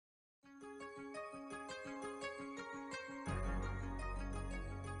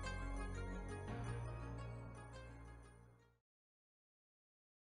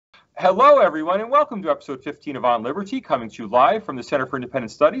Hello, everyone, and welcome to episode 15 of On Liberty, coming to you live from the Center for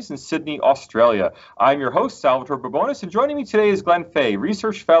Independent Studies in Sydney, Australia. I'm your host, Salvatore Babones, and joining me today is Glenn Fahey,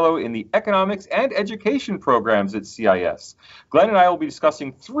 Research Fellow in the Economics and Education programs at CIS. Glenn and I will be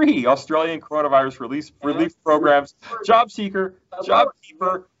discussing 3 Australian coronavirus relief programs, JobSeeker,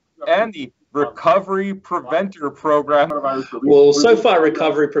 JobKeeper, and the RecoveryPreventer program. Well, so far,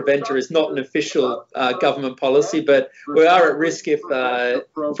 RecoveryPreventer is not an official government policy, but we are at risk if we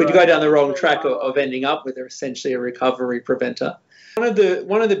go down the wrong track of ending up with essentially a recovery preventer. One of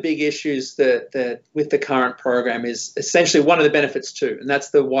the big issues that with the current program is essentially one of the benefits too, and that's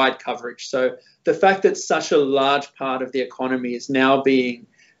the wide coverage. So the fact that such a large part of the economy is now being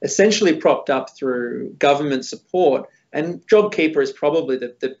essentially propped up through government support. And JobKeeper is probably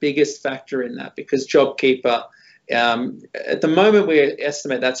the biggest factor in that, because JobKeeper, at the moment, we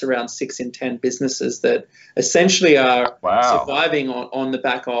estimate that's around 6 in 10 businesses that essentially are surviving on the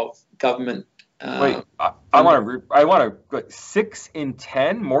back of government. Wait, I want to 6 in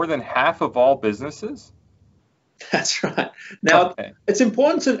 10, more than half of all businesses? That's right. Now, it's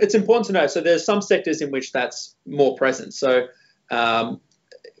important to know. So there's some sectors in which that's more present. So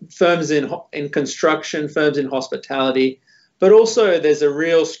firms in construction, firms in hospitality, but also there's a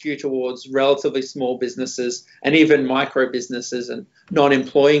real skew towards relatively small businesses and even micro businesses and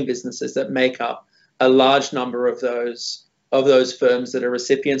non-employing businesses that make up a large number of those firms that are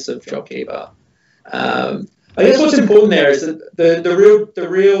recipients of JobKeeper. I guess what's important there is that the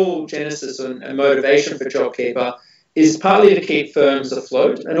real genesis and motivation for JobKeeper is partly to keep firms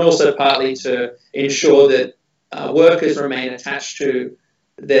afloat and also partly to ensure that workers remain attached to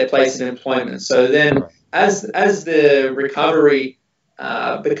their place of employment. So then as the recovery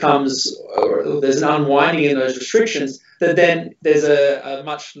becomes, or there's an unwinding in those restrictions, that then there's a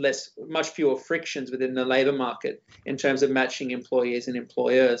much fewer frictions within the labour market in terms of matching employees and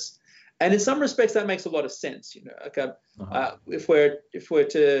employers. And in some respects, that makes a lot of sense. You know, if we're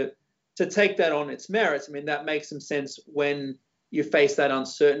to take that on its merits, I mean, that makes some sense when you face that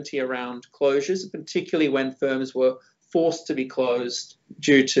uncertainty around closures, particularly when firms were forced to be closed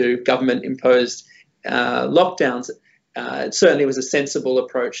due to government-imposed lockdowns. It certainly was a sensible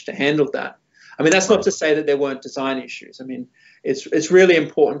approach to handle that. I mean, that's not to say that there weren't design issues. I mean, it's really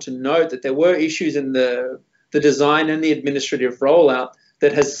important to note that there were issues in the design and the administrative rollout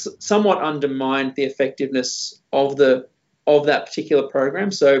that has somewhat undermined the effectiveness of that particular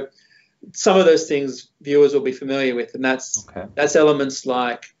program. So some of those things viewers will be familiar with, and that's elements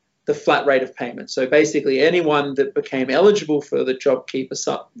like the flat rate of payment. So basically, anyone that became eligible for the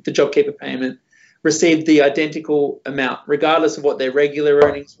JobKeeper payment received the identical amount, regardless of what their regular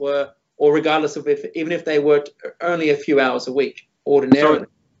earnings were, or regardless of even if they worked only a few hours a week ordinarily.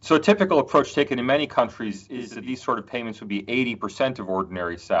 So a typical approach taken in many countries is that these sort of payments would be 80% of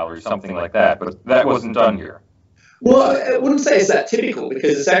ordinary salary, something like that. But that wasn't done here. Well, I wouldn't say it's that typical,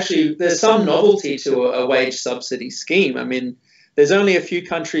 because there's some novelty to a wage subsidy scheme. I mean, there's only a few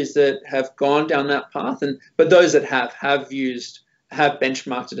countries that have gone down that path, but those that have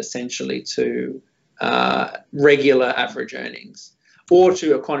benchmarked it essentially to regular average earnings or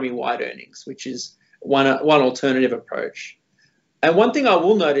to economy-wide earnings, which is one alternative approach. And one thing I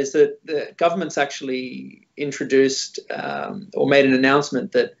will note is that the government's actually introduced or made an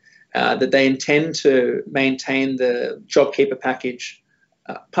announcement that they intend to maintain the JobKeeper package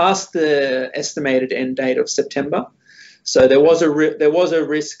past the estimated end date of September. So there was a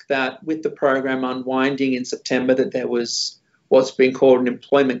risk that with the program unwinding in September, that there was what's been called an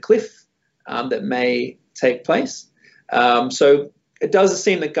employment cliff that may take place. So it does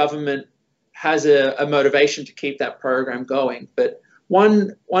seem that government has a motivation to keep that program going. But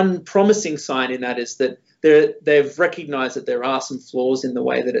one promising sign in that is that they've recognised that there are some flaws in the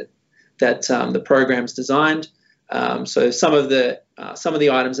way that the program's designed. So some of the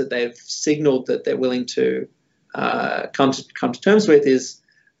items that they've signalled that they're willing to come to terms with is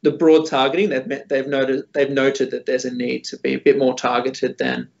the broad targeting. They've noted that there's a need to be a bit more targeted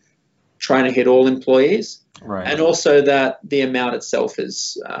than trying to hit all employees, and also that the amount itself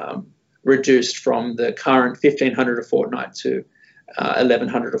is reduced from the current $1,500 a fortnight to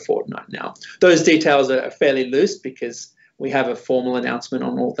 $1,100 a fortnight now. Those details are fairly loose because we have a formal announcement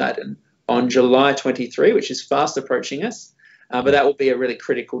on all that on July 23, which is fast approaching us, but that will be a really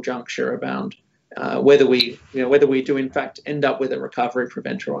critical juncture around whether we do in fact end up with a recovery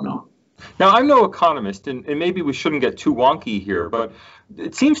preventer or not. Now, I'm no economist, and maybe we shouldn't get too wonky here, but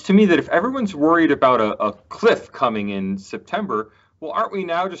it seems to me that if everyone's worried about a cliff coming in September, well, aren't we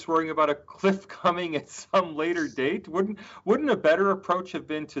now just worrying about a cliff coming at some later date? Wouldn't a better approach have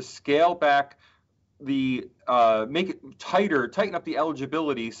been to scale back make it tighten up the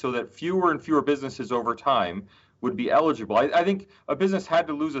eligibility so that fewer and fewer businesses over time would be eligible. I think a business had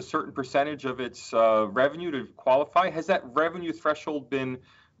to lose a certain percentage of its revenue to qualify. Has that revenue threshold been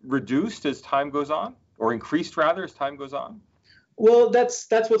reduced as time goes on, or increased rather as time goes on? Well, that's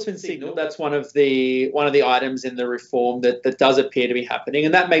what's been signaled. That's one of the items in the reform that does appear to be happening,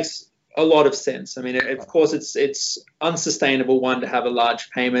 and that makes a lot of sense. I mean, of course, it's unsustainable, one, to have a large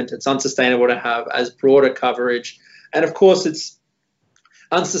payment. It's unsustainable to have as broader coverage, and of course, it's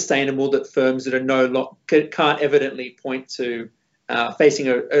unsustainable that firms that can't evidently point to facing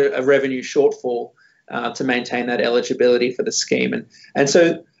a revenue shortfall to maintain that eligibility for the scheme.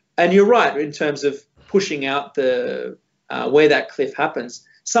 And you're right in terms of pushing out the where that cliff happens.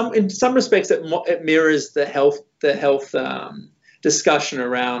 In some respects, it mirrors the health discussion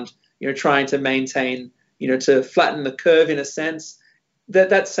around trying to maintain, to flatten the curve in a sense.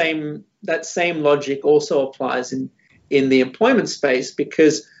 That same logic also applies in the employment space,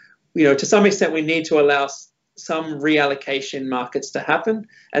 because to some extent we need to allow some reallocation markets to happen,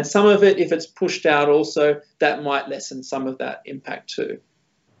 and some of it, if it's pushed out also, that might lessen some of that impact too.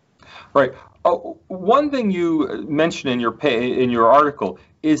 Right. One thing you mentioned in your article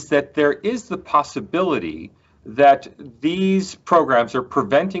is that there is the possibility that these programs are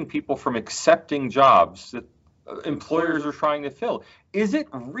preventing people from accepting jobs that employers are trying to fill. Is it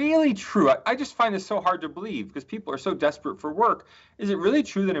really true? I just find this so hard to believe because people are so desperate for work. Is it really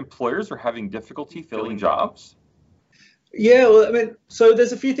true that employers are having difficulty filling jobs? Yeah, well, I mean, so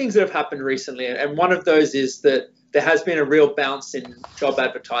there's a few things that have happened recently, and one of those is that there has been a real bounce in job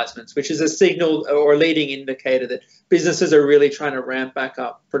advertisements, which is a signal or a leading indicator that businesses are really trying to ramp back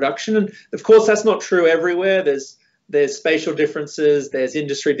up production. And of course, that's not true everywhere. There's spatial differences, there's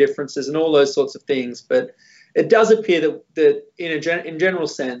industry differences, and all those sorts of things. But it does appear that in general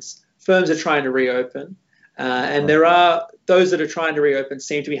sense, firms are trying to reopen, and there are those that are trying to reopen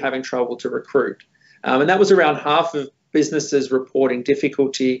seem to be having trouble to recruit. And that was around half of businesses reporting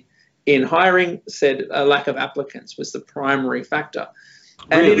difficulty in hiring, said a lack of applicants was the primary factor.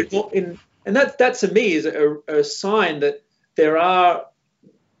 Really? And that to me is a sign that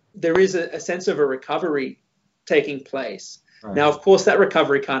there is a sense of a recovery taking place. Right. Now, of course, that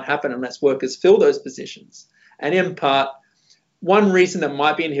recovery can't happen unless workers fill those positions. And in part, one reason that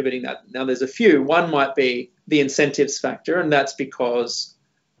might be inhibiting that, now there's a few, one might be the incentives factor, and that's because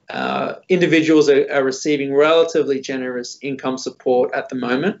individuals are receiving relatively generous income support at the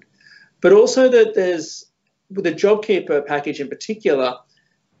moment, but also that the JobKeeper package in particular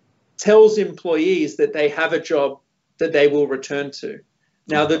tells employees that they have a job that they will return to.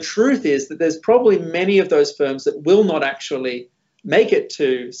 Now, the truth is that there's probably many of those firms that will not actually make it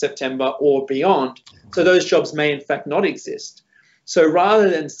to September or beyond, so those jobs may in fact not exist. So rather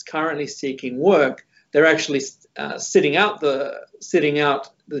than currently seeking work, they're actually sitting out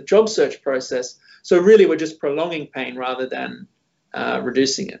the job search process. So really, we're just prolonging pain rather than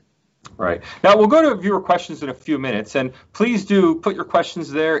reducing it. Right. Now, we'll go to viewer questions in a few minutes, and please do put your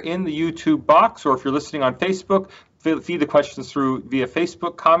questions there in the YouTube box, or if you're listening on Facebook, feed the questions through via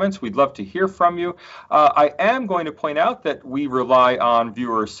Facebook comments. We'd love to hear from you. I am going to point out that we rely on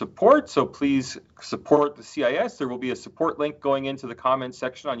viewer support, so please support the CIS. There will be a support link going into the comments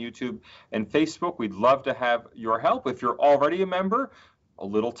section on YouTube and Facebook. We'd love to have your help. If you're already a member, a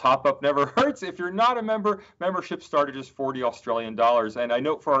little top-up never hurts. If you're not a member, membership started just $40 Australian. And I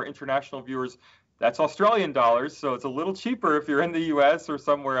note for our international viewers, that's Australian dollars, so it's a little cheaper if you're in the US or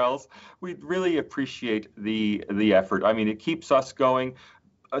somewhere else. We'd really appreciate the effort. I mean, it keeps us going.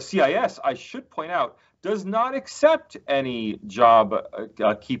 CIS, I should point out, does not accept any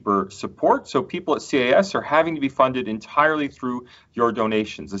JobKeeper support, so people at CIS are having to be funded entirely through your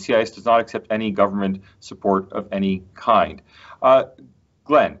donations. The CIS does not accept any government support of any kind.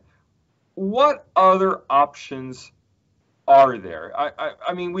 Glenn, what other options are there?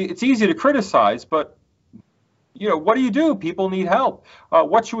 I mean, it's easy to criticize, but what do? People need help.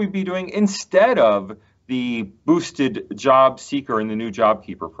 What should we be doing instead of the boosted JobSeeker and the new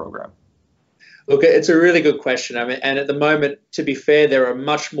JobKeeper program? Look, it's a really good question. I mean, and at the moment, to be fair, there are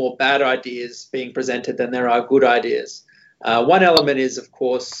much more bad ideas being presented than there are good ideas. One element is, of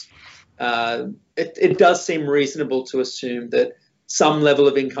course, it does seem reasonable to assume that some level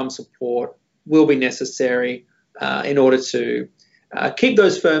of income support will be necessary in order to keep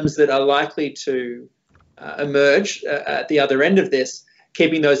those firms that are likely to emerge at the other end of this,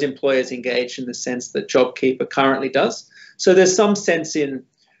 keeping those employers engaged in the sense that JobKeeper currently does. So there's some sense in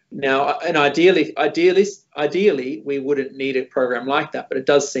now, and ideally, we wouldn't need a program like that, but it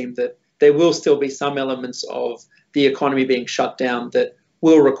does seem that there will still be some elements of the economy being shut down that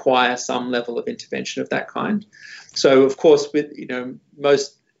will require some level of intervention of that kind. So, of course, with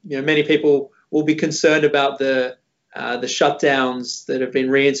many people will be concerned about the shutdowns that have been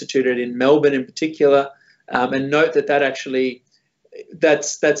reinstituted in Melbourne in particular, and note that that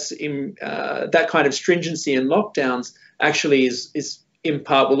kind of stringency in lockdowns actually is in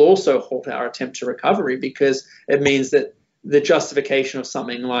part will also halt our attempt to recovery, because it means that the justification of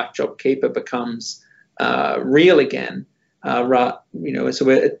something like JobKeeper becomes real again. So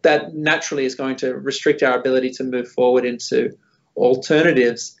that naturally is going to restrict our ability to move forward into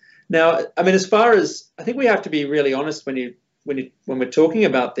alternatives. Now, I mean, as far as I think we have to be really honest when we're talking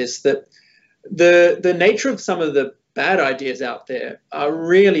about this, that the nature of some of the bad ideas out there are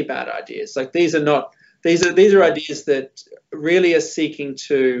really bad ideas. Like these are ideas that really are seeking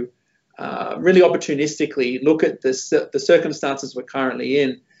to really opportunistically look at the circumstances we're currently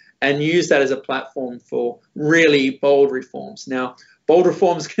in and use that as a platform for really bold reforms. Now, bold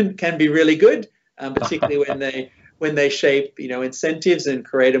reforms can be really good, particularly when they shape incentives and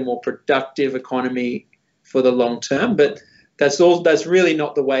create a more productive economy for the long term. But that's really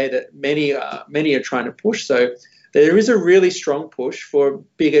not the way that many are trying to push. So there is a really strong push for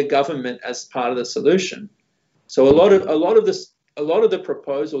bigger government as part of the solution. So a lot of the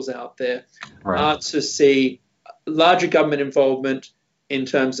proposals out there are to see larger government involvement in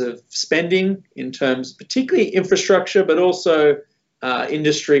terms of spending, in terms particularly infrastructure, but also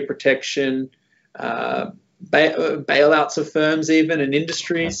industry protection, bailouts of firms even and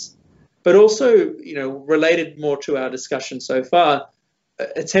industries, but also related more to our discussion so far,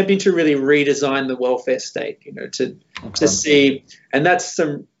 attempting to really redesign the welfare state, to see, and that's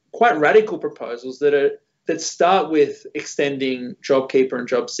some quite radical proposals that start with extending JobKeeper and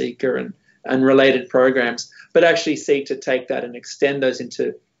JobSeeker and related programs, but actually seek to take that and extend those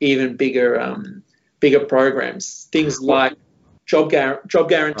into even bigger programs. Things like job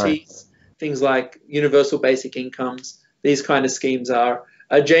guarantees, things like universal basic incomes. These kind of schemes are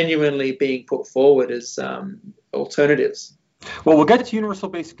genuinely being put forward as alternatives. Well, we'll get to universal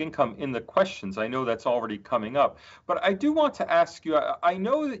basic income in the questions. I know that's already coming up. But I do want to ask you, I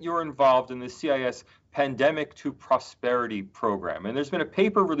know that you're involved in the CIS Pandemic to Prosperity program. And there's been a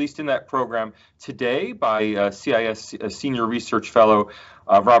paper released in that program today by CIS Senior Research Fellow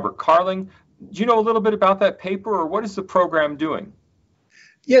Robert Carling. Do you know a little bit about that paper, or what is the program doing?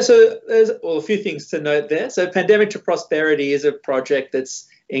 Yeah, so there's a few things to note there. So Pandemic to Prosperity is a project that's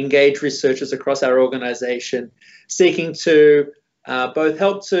engaged researchers across our organization, seeking to both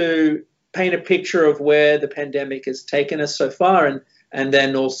help to paint a picture of where the pandemic has taken us so far, and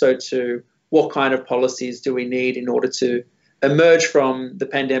then also to what kind of policies do we need in order to emerge from the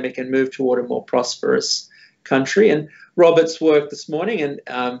pandemic and move toward a more prosperous country. And Robert's work this morning, and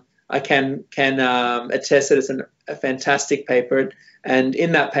I can attest that it's a fantastic paper. And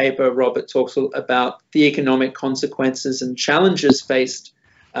in that paper, Robert talks about the economic consequences and challenges faced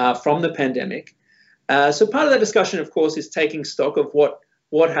from the pandemic. So part of that discussion, of course, is taking stock of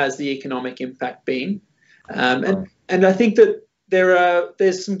what has the economic impact been. And I think that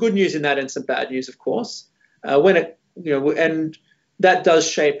there's some good news in that and some bad news, of course. And that does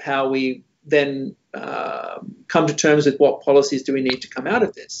shape how we then come to terms with what policies do we need to come out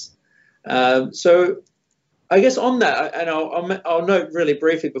of this. So I guess on that, and I'll note really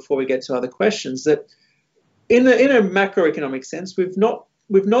briefly before we get to other questions, that in a macroeconomic sense, we've not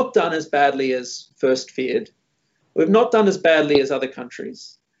done as badly as first feared. We've not done as badly as other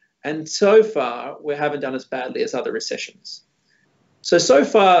countries. And so far, we haven't done as badly as other recessions. So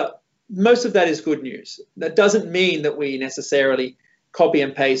far, most of that is good news. That doesn't mean that we necessarily copy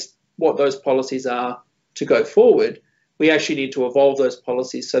and paste what those policies are to go forward. We actually need to evolve those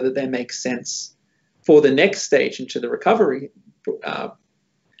policies so that they make sense for the next stage into the recovery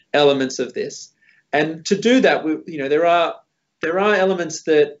elements of this. And to do that, there are elements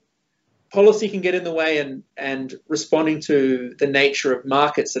that policy can get in the way, and responding to the nature of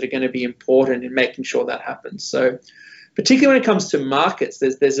markets that are going to be important in making sure that happens. So particularly when it comes to markets,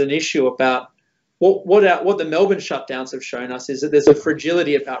 there's an issue about what the Melbourne shutdowns have shown us is that there's a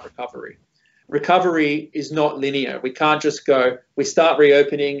fragility about recovery. Recovery is not linear. We can't just go, we start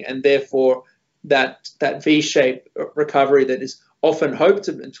reopening, and therefore that V-shaped recovery that is often hoped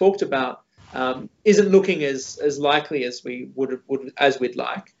and talked about isn't looking as likely as we'd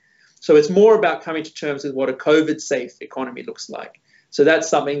like. So it's more about coming to terms with what a COVID-safe economy looks like. So that's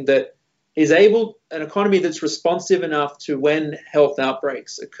something that is an economy that's responsive enough to when health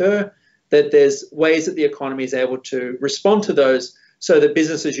outbreaks occur, that there's ways that the economy is able to respond to those so that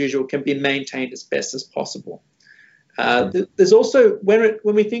business as usual can be maintained as best as possible. There's also, when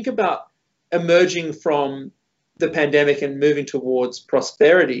we think about emerging from the pandemic and moving towards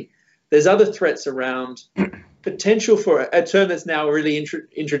prosperity, there's other threats around potential for a term that's now really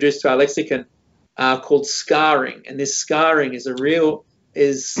introduced to our lexicon called scarring. And this scarring is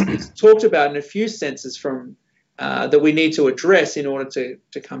is talked about in a few senses from that we need to address in order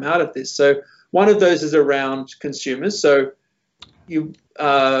to come out of this. So one of those is around consumers. So you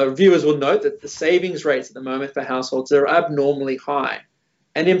viewers will note that the savings rates at the moment for households are abnormally high.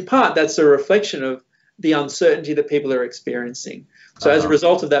 And in part, that's a reflection of the uncertainty that people are experiencing. So as a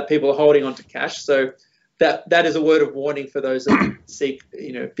result of that, people are holding on to cash. So that is a word of warning for those that seek,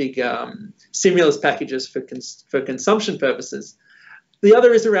 big stimulus packages for consumption purposes. The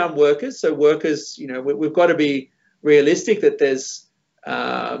other is around workers. So workers, we've got to be realistic that there's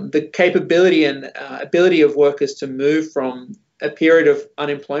the capability and ability of workers to move from a period of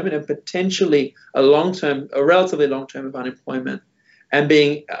unemployment and potentially a relatively long term of unemployment, and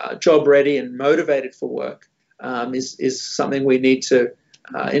being job ready and motivated for work is something we need to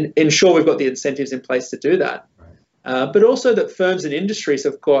ensure we've got the incentives in place to do that. But also that firms and industries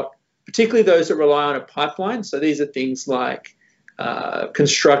have got, particularly those that rely on a pipeline. So these are things like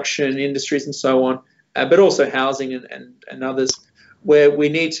construction industries and so on, but also housing and others, where we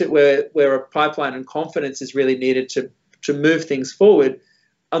need to where a pipeline and confidence is really needed to move things forward.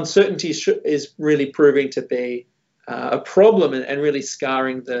 Uncertainty is really proving to be a problem and really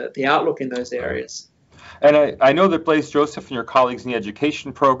scarring the outlook in those areas. And I know that Blaise Joseph and your colleagues in the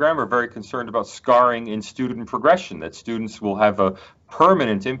education program are very concerned about scarring in student progression, that students will have a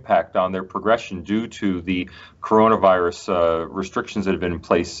permanent impact on their progression due to the coronavirus restrictions that have been in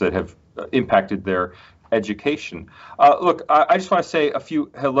place that have impacted their education. Look, I just want to say a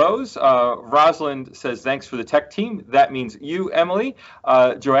few hellos. Rosalind says, thanks for the tech team. That means you, Emily.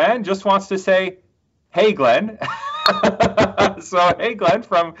 Joanne just wants to say, hey, Glenn. So, hey, Glenn,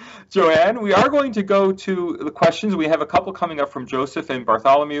 from Joanne. We are going to go to the questions. We have a couple coming up from Joseph and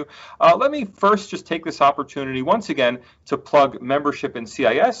Bartholomew. Let me first just take this opportunity once again to plug membership in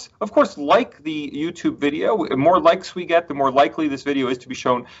CIS. Of course, like the YouTube video, the more likes we get, the more likely this video is to be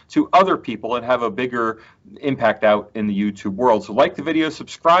shown to other people and have a bigger impact out in the YouTube world. So like the video,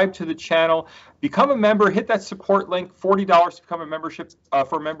 subscribe to the channel, become a member, hit that support link, $40 to become a membership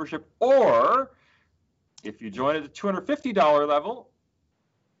for membership, or if you join at the $250 level,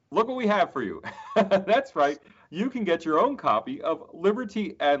 look what we have for you. That's right. You can get your own copy of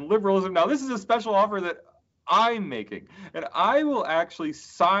Liberty and Liberalism. Now, this is a special offer that I'm making, and I will actually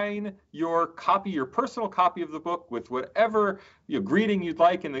sign your copy, your personal copy of the book, with whatever greeting you'd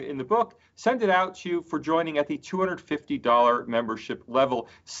like in the book, send it out to you for joining at the $250 membership level,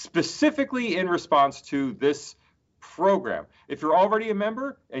 specifically in response to this program. If you're already a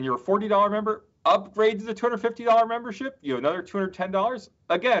member and you're a $40 member, upgrade to the $250 membership, another $210.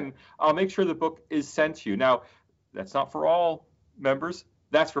 Again, I'll make sure the book is sent to you. Now, that's not for all members.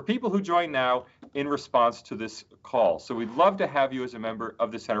 That's for people who join now in response to this call. So we'd love to have you as a member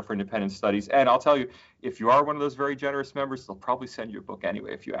of the Center for Independent Studies. And I'll tell you, if you are one of those very generous members, they'll probably send you a book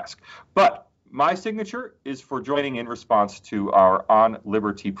anyway if you ask. But my signature is for joining in response to our On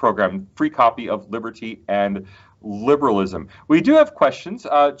Liberty program, free copy of Liberty and Liberalism. We do have questions.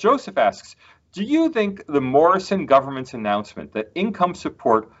 Joseph asks, do you think the Morrison government's announcement that income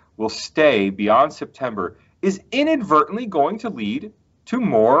support will stay beyond September is inadvertently going to lead to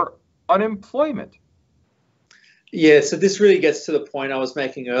more unemployment? Yeah, so this really gets to the point I was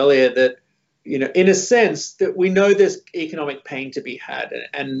making earlier that, in a sense, that we know there's economic pain to be had.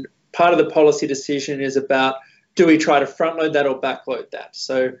 And part of the policy decision is about, do we try to front load that or backload that?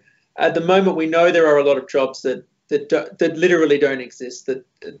 So at the moment, we know there are a lot of jobs that literally don't exist, that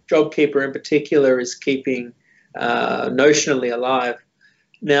JobKeeper in particular is keeping notionally alive.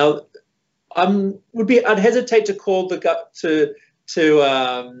 Now, I'd hesitate to call to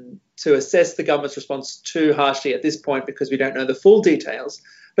assess the government's response too harshly at this point because we don't know the full details.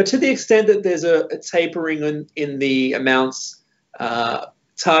 But to the extent that there's a tapering in the amounts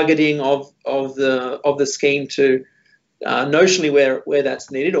targeting of the scheme to notionally where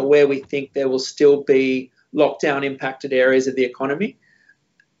that's needed, or where we think there will still be lockdown impacted areas of the economy,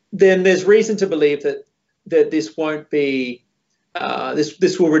 then there's reason to believe that this won't be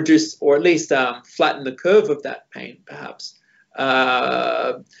this will reduce or at least flatten the curve of that pain, perhaps.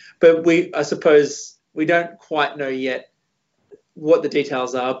 But I suppose we don't quite know yet what the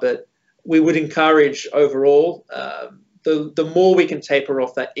details are. But we would encourage overall the more we can taper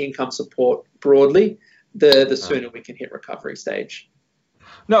off that income support broadly, the sooner we can hit recovery stage.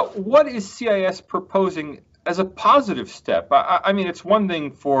 Now, what is CIS proposing as a positive step? I mean, it's one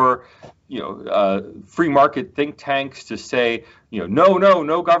thing for free market think tanks to say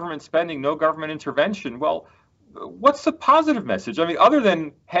no government spending, no government intervention. Well, what's the positive message? I mean, other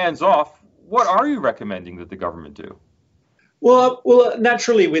than hands off, what are you recommending that the government do? Well,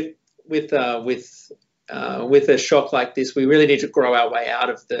 naturally, with a shock like this, we really need to grow our way out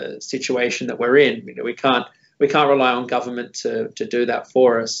of the situation that we're in. We can't rely on government to do that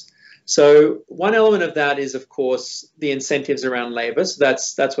for us. So one element of that is, of course, the incentives around labour. So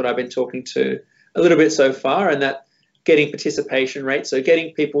that's what I've been talking to a little bit so far, and that getting participation rates. So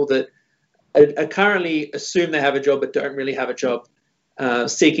getting people that are currently assume they have a job but don't really have a job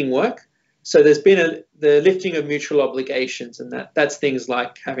seeking work. So there's been the lifting of mutual obligations, and that's things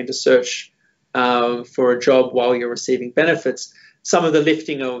like having to search for a job while you're receiving benefits. Some of the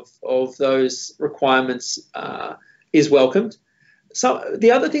lifting of those requirements is welcomed. So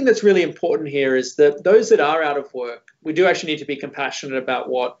the other thing that's really important here is that those that are out of work, we do actually need to be compassionate about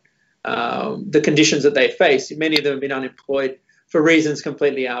what the conditions that they face. Many of them have been unemployed for reasons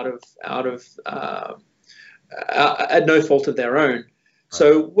completely at no fault of their own.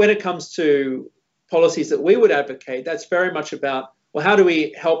 So when it comes to policies that we would advocate, that's very much about, well, how do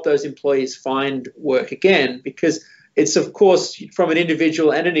we help those employees find work again? Because it's, of course, from an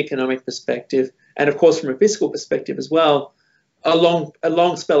individual and an economic perspective, and of course from a fiscal perspective as well, a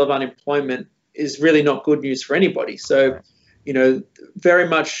long spell of unemployment is really not good news for anybody. So, very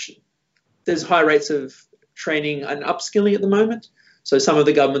much there's high rates of training and upskilling at the moment. So some of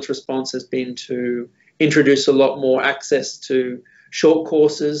the government's response has been to introduce a lot more access to short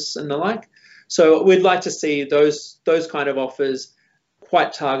courses and the like. So we'd like to see those kind of offers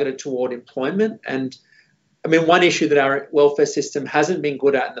quite targeted toward employment. And I mean, one issue that our welfare system hasn't been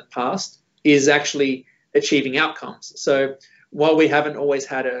good at in the past is actually achieving outcomes. So while we haven't always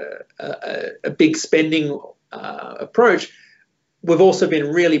had a big spending approach, we've also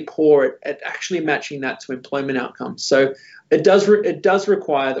been really poor at actually matching that to employment outcomes. So it does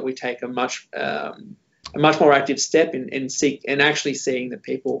require that we take a much more active step in actually seeing that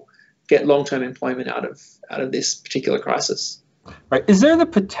people get long-term employment out of this particular crisis. Right. Is there the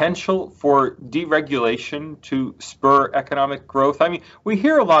potential for deregulation to spur economic growth? I mean, we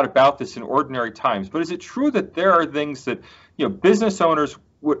hear a lot about this in ordinary times, but is it true that there are things that business owners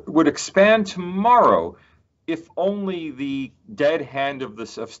would expand tomorrow if only the dead hand of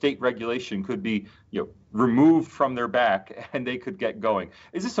state regulation could be removed from their back and they could get going?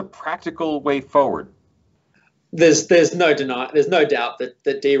 Is this a practical way forward? There's no doubt that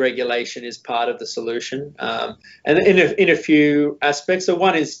deregulation is part of the solution, and in a few aspects. So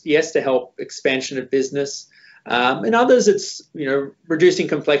one is, yes, to help expansion of business. In others, it's reducing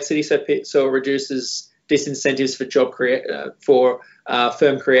complexity, so it reduces disincentives for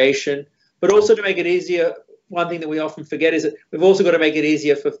firm creation, but also to make it easier. One thing that we often forget is that we've also got to make it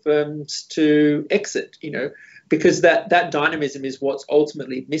easier for firms to exit. Because that dynamism is what's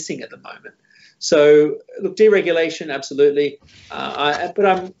ultimately missing at the moment. So look, deregulation, absolutely. But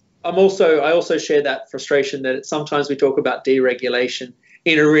I also share that frustration that sometimes we talk about deregulation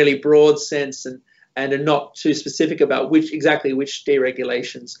in a really broad sense and are not too specific about which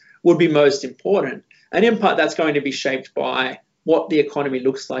deregulations would be most important. And in part, that's going to be shaped by what the economy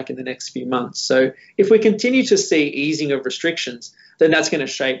looks like in the next few months. So if we continue to see easing of restrictions, then that's going to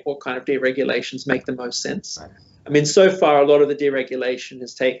shape what kind of deregulations make the most sense. I mean, so far, a lot of the deregulation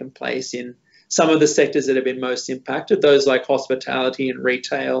has taken place in some of the sectors that have been most impacted, those like hospitality and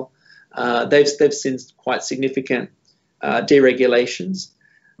retail. They've seen quite significant deregulations.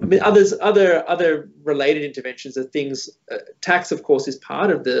 I mean, other related interventions are things. Tax, of course, has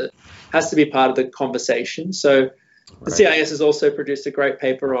to be part of the conversation. So the CIS has also produced a great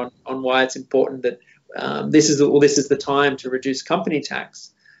paper on why it's important that this is the time to reduce company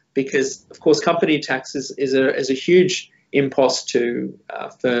tax, because of course company tax is a huge impost to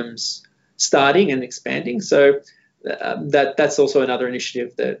firms starting and expanding. So that's also another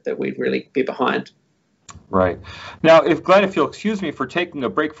initiative that we'd really be behind. Right. Now, if you'll excuse me for taking a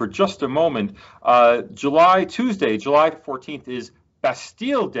break for just a moment, Tuesday, July 14th is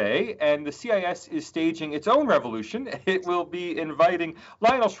Bastille Day, and the CIS is staging its own revolution. It will be inviting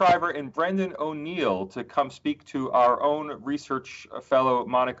Lionel Shriver and Brendan O'Neill to come speak to our own research fellow,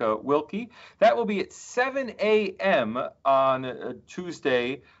 Monica Wilkie. That will be at 7 a.m. on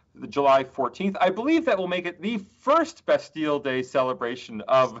Tuesday, July 14th. I believe that will make it the first Bastille Day celebration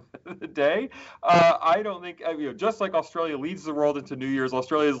of the day. I don't think, just like Australia leads the world into New Year's,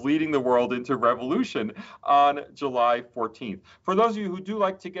 Australia is leading the world into revolution on July 14th. For those of you who do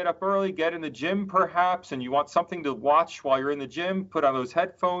like to get up early, get in the gym perhaps, and you want something to watch while you're in the gym, put on those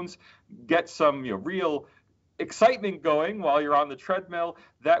headphones, get some real excitement going while you're on the treadmill.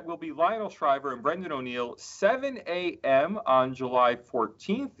 That will be Lionel Shriver and Brendan O'Neill, 7 a.m. on July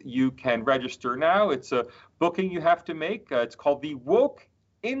 14th. You can register now. It's a booking you have to make. It's called the Woke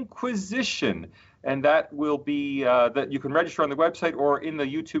Inquisition. And that will be, that you can register on the website or in the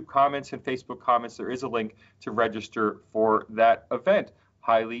YouTube comments and Facebook comments. There is a link to register for that event.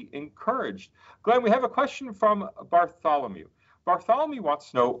 Highly encouraged. Glenn, we have a question from Bartholomew. Bartholomew wants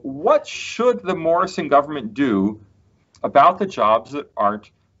to know, what should the Morrison government do about the jobs that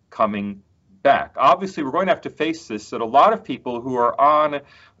aren't coming back? Obviously, we're going to have to face this, that a lot of people who are on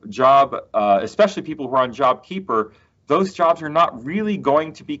job, especially people who are on JobKeeper, those jobs are not really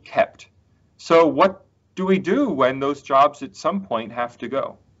going to be kept. So what do we do when those jobs at some point have to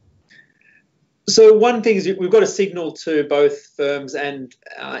go? So one thing is we've got to signal to both firms and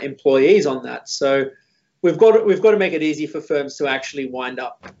employees on that. So we've got to make it easy for firms to actually wind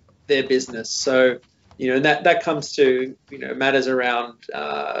up their business. So, and that comes to, matters around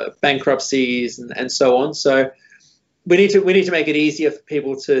bankruptcies and so on. So we need to make it easier for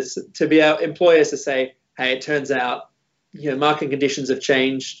people to be employers to say, hey, it turns out, market conditions have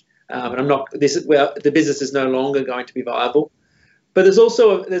changed. And the business is no longer going to be viable. But there's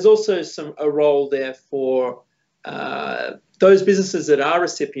also a role there for those businesses that are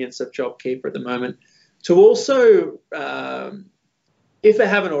recipients of JobKeeper at the moment to also, if they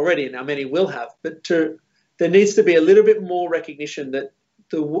haven't already, now many will have, but there needs to be a little bit more recognition that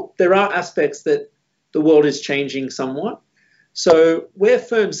there are aspects that the world is changing somewhat. So where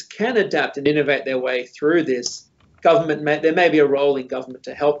firms can adapt and innovate their way through this, there may be a role in government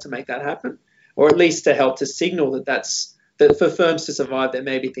to help to make that happen, or at least to help to signal that for firms to survive, there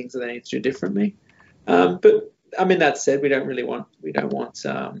may be things that they need to do differently. But I mean, that said, we don't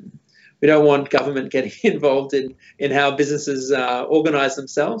want government getting involved in how businesses organize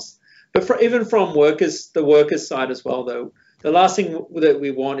themselves. But even from the workers' side as well, though, the last thing that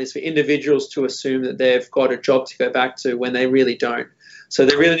we want is for individuals to assume that they've got a job to go back to when they really don't. So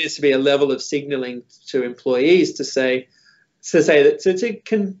there really needs to be a level of signaling to employees to start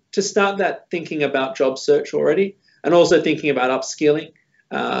that thinking about job search already, and also thinking about upskilling.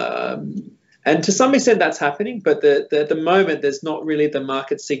 And to some extent that's happening, but at the moment there's not really the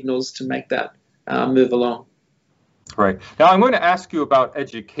market signals to make that move along. Right. Now I'm going to ask you about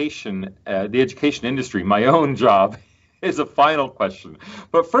education, the education industry. My own job is a final question.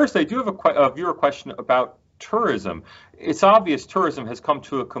 But first, I do have a viewer question about tourism. It's obvious tourism has come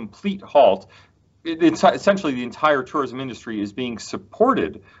to a complete halt. It's essentially the entire tourism industry is being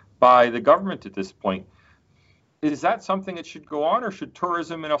supported by the government at this point. Is that something that should go on, or should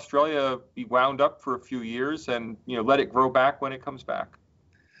tourism in Australia be wound up for a few years and let it grow back when it comes back?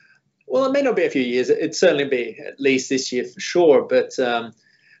 Well, it may not be a few years. It'd certainly be at least this year for sure. But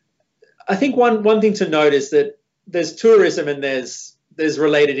I think one thing to note is that there's tourism and there's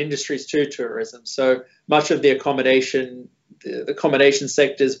related industries to tourism. So much of the accommodation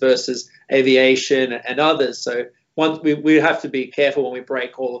sectors versus aviation and others. So we have to be careful when we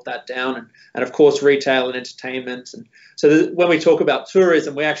break all of that down, and of course retail and entertainment. And so when we talk about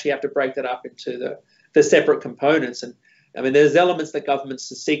tourism, we actually have to break that up into the separate components. And I mean, there's elements that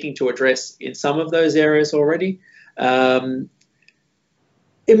governments are seeking to address in some of those areas already. In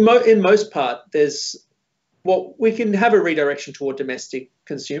most part, we can have a redirection toward domestic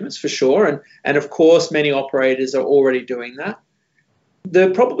consumers for sure, and of course many operators are already doing that.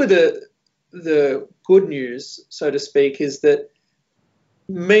 Probably the good news, so to speak, is that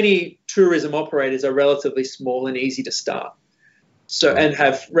many tourism operators are relatively small and easy to start, and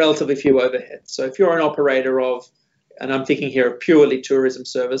have relatively few overheads. So if you're an operator and I'm thinking here of purely tourism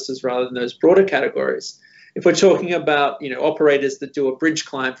services rather than those broader categories, if we're talking about operators that do a bridge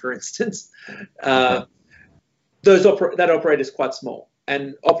climb, for instance, that operator is quite small,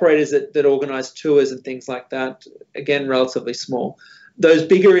 and operators that organize tours and things like that, again, relatively small. Those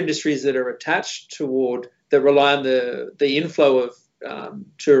bigger industries that are attached that rely on the inflow of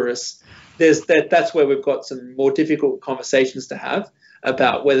tourists, that's where we've got some more difficult conversations to have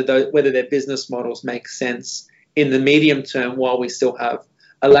about whether their business models make sense in the medium term while we still have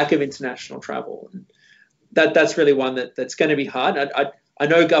a lack of international travel. And that's really one that's going to be hard. I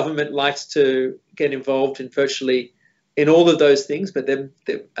know government likes to get involved in virtually in all of those things, but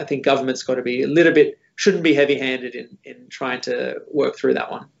I think government's got to be shouldn't be heavy-handed in trying to work through that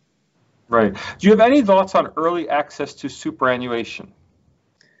one. Right. Do you have any thoughts on early access to superannuation?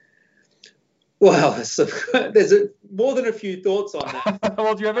 Well, there's more than a few thoughts on that.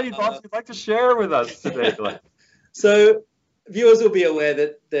 Well, do you have any thoughts you'd like to share with us today, Glenn? So viewers will be aware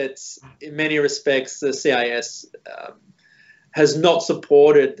that in many respects the CIS has not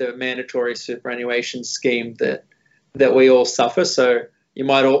supported the mandatory superannuation scheme that we all suffer. So you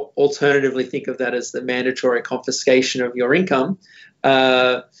might alternatively think of that as the mandatory confiscation of your income.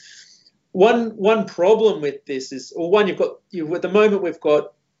 One problem with this is, or one, at the moment we've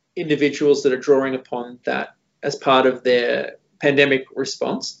got individuals that are drawing upon that as part of their pandemic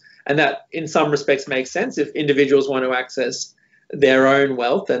response, and that in some respects makes sense. If individuals want to access their own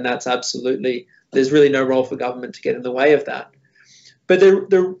wealth, then that's absolutely, there's really no role for government to get in the way of that. But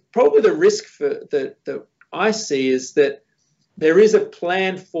probably the risk that I see is that there is a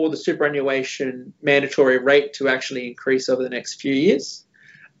plan for the superannuation mandatory rate to actually increase over the next few years.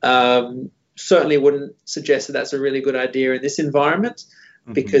 Certainly wouldn't suggest that that's a really good idea in this environment,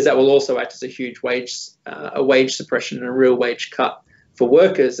 because that will also act as a huge wage suppression and a real wage cut for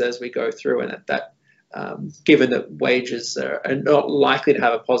workers as we go through, and that given that wages are not likely to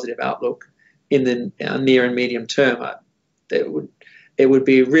have a positive outlook in the near and medium term, it would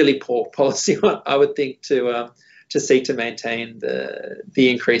be really poor policy, I would think, to seek to maintain the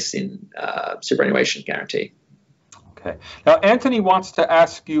increase in superannuation guarantee. Okay. Now, Anthony wants to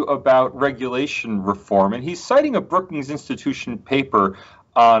ask you about regulation reform, and he's citing a Brookings Institution paper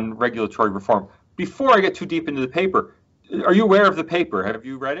on regulatory reform. Before I get too deep into the paper, are you aware of the paper? Have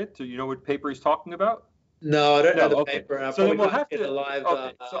you read it? Do you know what paper he's talking about? No, I don't know the paper. And so then we'll have to get a live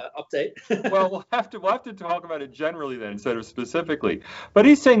update. Well, we'll have to talk about it generally then instead of specifically. But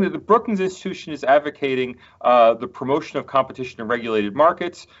he's saying that the Brookings Institution is advocating the promotion of competition in regulated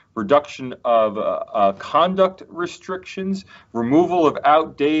markets, reduction of conduct restrictions, removal of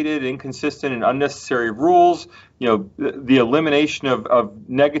outdated, inconsistent, and unnecessary rules. The elimination of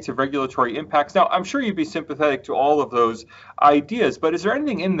negative regulatory impacts. Now, I'm sure you'd be sympathetic to all of those ideas, but is there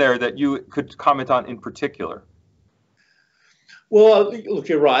anything in there that you could comment on in particular? Well, look,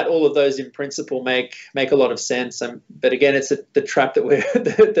 you're right. All of those in principle make a lot of sense. But again, it's the trap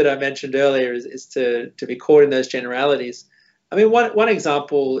that I mentioned earlier is to be caught in those generalities. I mean, one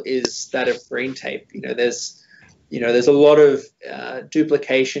example is that of green tape. There's a lot of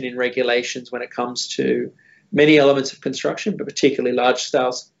duplication in regulations when it comes to many elements of construction, but particularly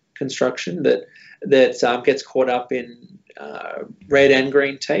large-scale construction that gets caught up in red and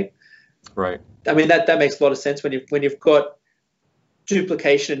green tape. Right. I mean, that makes a lot of sense when you've got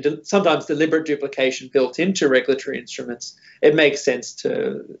duplication, sometimes deliberate duplication built into regulatory instruments. It makes sense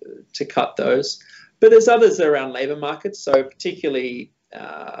to cut those. But there's others around labour markets. So particularly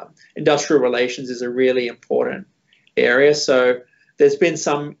industrial relations is a really important area. So there's been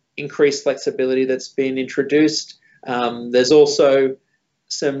some increased flexibility that's been introduced. There's also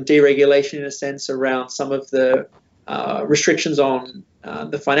some deregulation in a sense around some of the restrictions on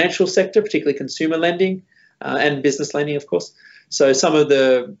the financial sector, particularly consumer lending and business lending, of course. So some of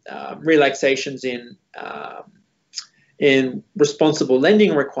the relaxations in responsible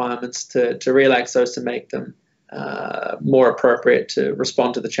lending requirements to relax those to make them more appropriate to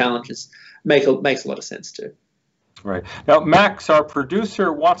respond to the challenges makes a lot of sense too. Right. Now, Max, our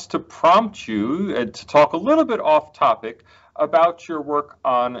producer, wants to prompt you to talk a little bit off topic about your work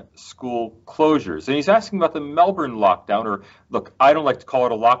on school closures. And he's asking about the Melbourne lockdown, or look, I don't like to call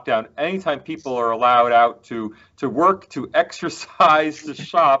it a lockdown. Anytime people are allowed out to work, to exercise, to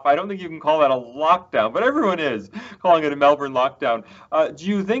shop, I don't think you can call that a lockdown, but everyone is calling it a Melbourne lockdown. Do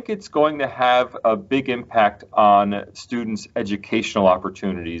you think it's going to have a big impact on students' educational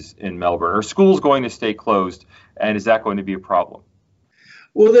opportunities in Melbourne? Are schools going to stay closed, and is that going to be a problem?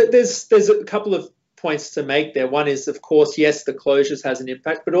 Well, there's a couple of points to make there. One is, of course, yes, the closures has an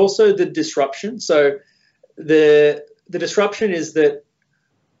impact, but also the disruption. So the disruption is that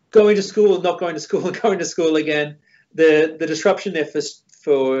going to school, not going to school, and going to school again, the disruption there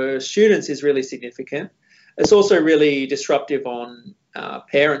for students is really significant. It's also really disruptive on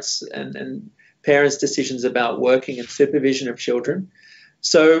parents and parents' decisions about working and supervision of children.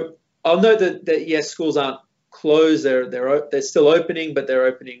 So I'll note that yes, schools aren't closed. They're still opening, but they're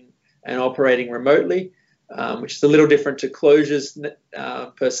opening and operating remotely, which is a little different to closures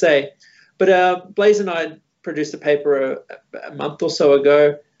per se. But Blaise and I produced a paper a month or so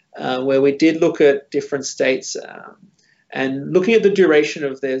ago where we did look at different states and looking at the duration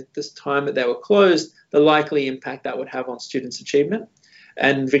of this time that they were closed, the likely impact that would have on students' achievement.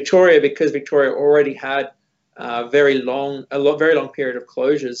 And Victoria, because Victoria already had a very long period of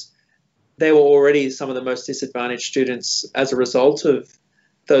closures, they were already some of the most disadvantaged students as a result of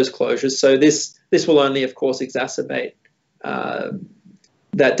those closures. So this will only, of course, exacerbate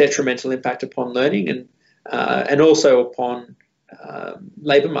that detrimental impact upon learning and also upon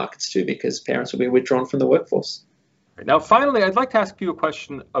labour markets too, because parents will be withdrawn from the workforce. Now, finally, I'd like to ask you a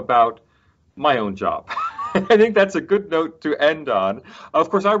question about my own job. I think that's a good note to end on. Of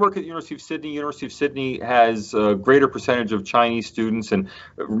course, I work at the University of Sydney. University of Sydney has a greater percentage of Chinese students and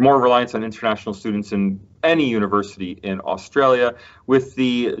more reliance on international students than any university in Australia. With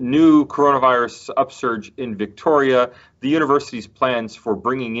the new coronavirus upsurge in Victoria, the university's plans for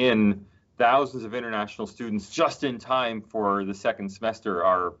bringing in thousands of international students just in time for the second semester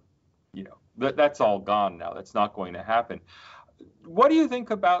are, that's all gone now. That's not going to happen. What do you think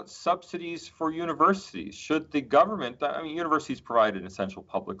about subsidies for universities? Should the government, universities provide an essential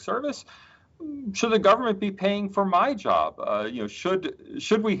public service. Should the government be paying for my job?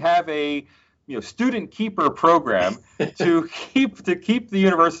 Should we have a student keeper program to keep the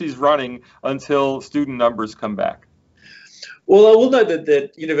universities running until student numbers come back? Well, I will note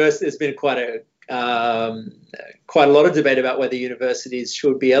that university has been quite a lot of debate about whether universities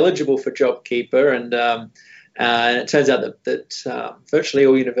should be eligible for JobKeeper, and it turns out that virtually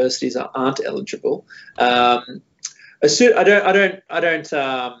all universities aren't eligible. I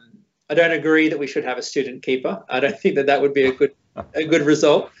don't agree that we should have a student keeper. I don't think that would be a good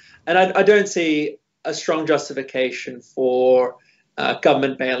result, and I don't see a strong justification for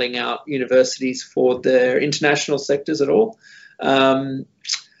government bailing out universities for their international sectors at all. At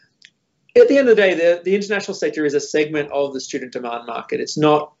the end of the day, the international sector is a segment of the student demand market. It's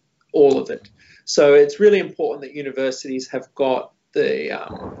not all of it. So it's really important that universities have got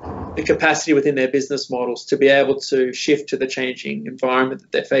the capacity within their business models to be able to shift to the changing environment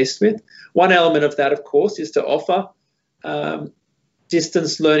that they're faced with. One element of that, of course, is to offer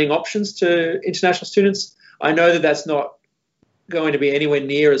distance learning options to international students. I know that that's not going to be anywhere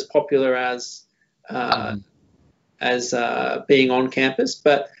near as popular as being on campus,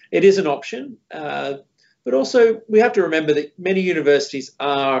 but it is an option. But also, we have to remember that many universities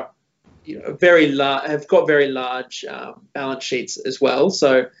are have got very large balance sheets as well.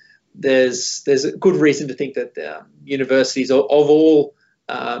 So there's a good reason to think that universities of all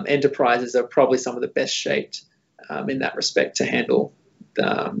enterprises are probably some of the best shaped in that respect to handle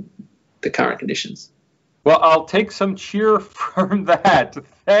the current conditions. Well, I'll take some cheer from that.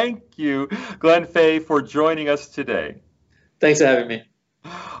 Thank you, Glenn Fahey, for joining us today. Thanks for having me.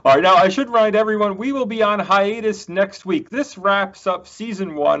 All right, now I should remind everyone, we will be on hiatus next week. This wraps up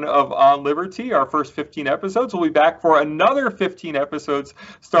season 1 of On Liberty, our first 15 episodes. We'll be back for another 15 episodes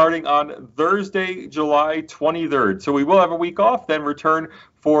starting on Thursday, July 23rd. So we will have a week off, then return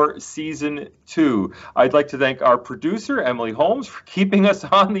for season 2. I'd like to thank our producer, Emily Holmes, for keeping us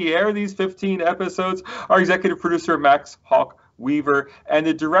on the air these 15 episodes, our executive producer, Max Hawk Weaver, and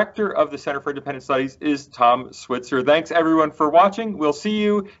the director of the Center for Independent Studies is Tom Switzer. Thanks everyone for watching. We'll see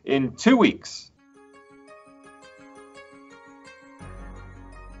you in 2 weeks.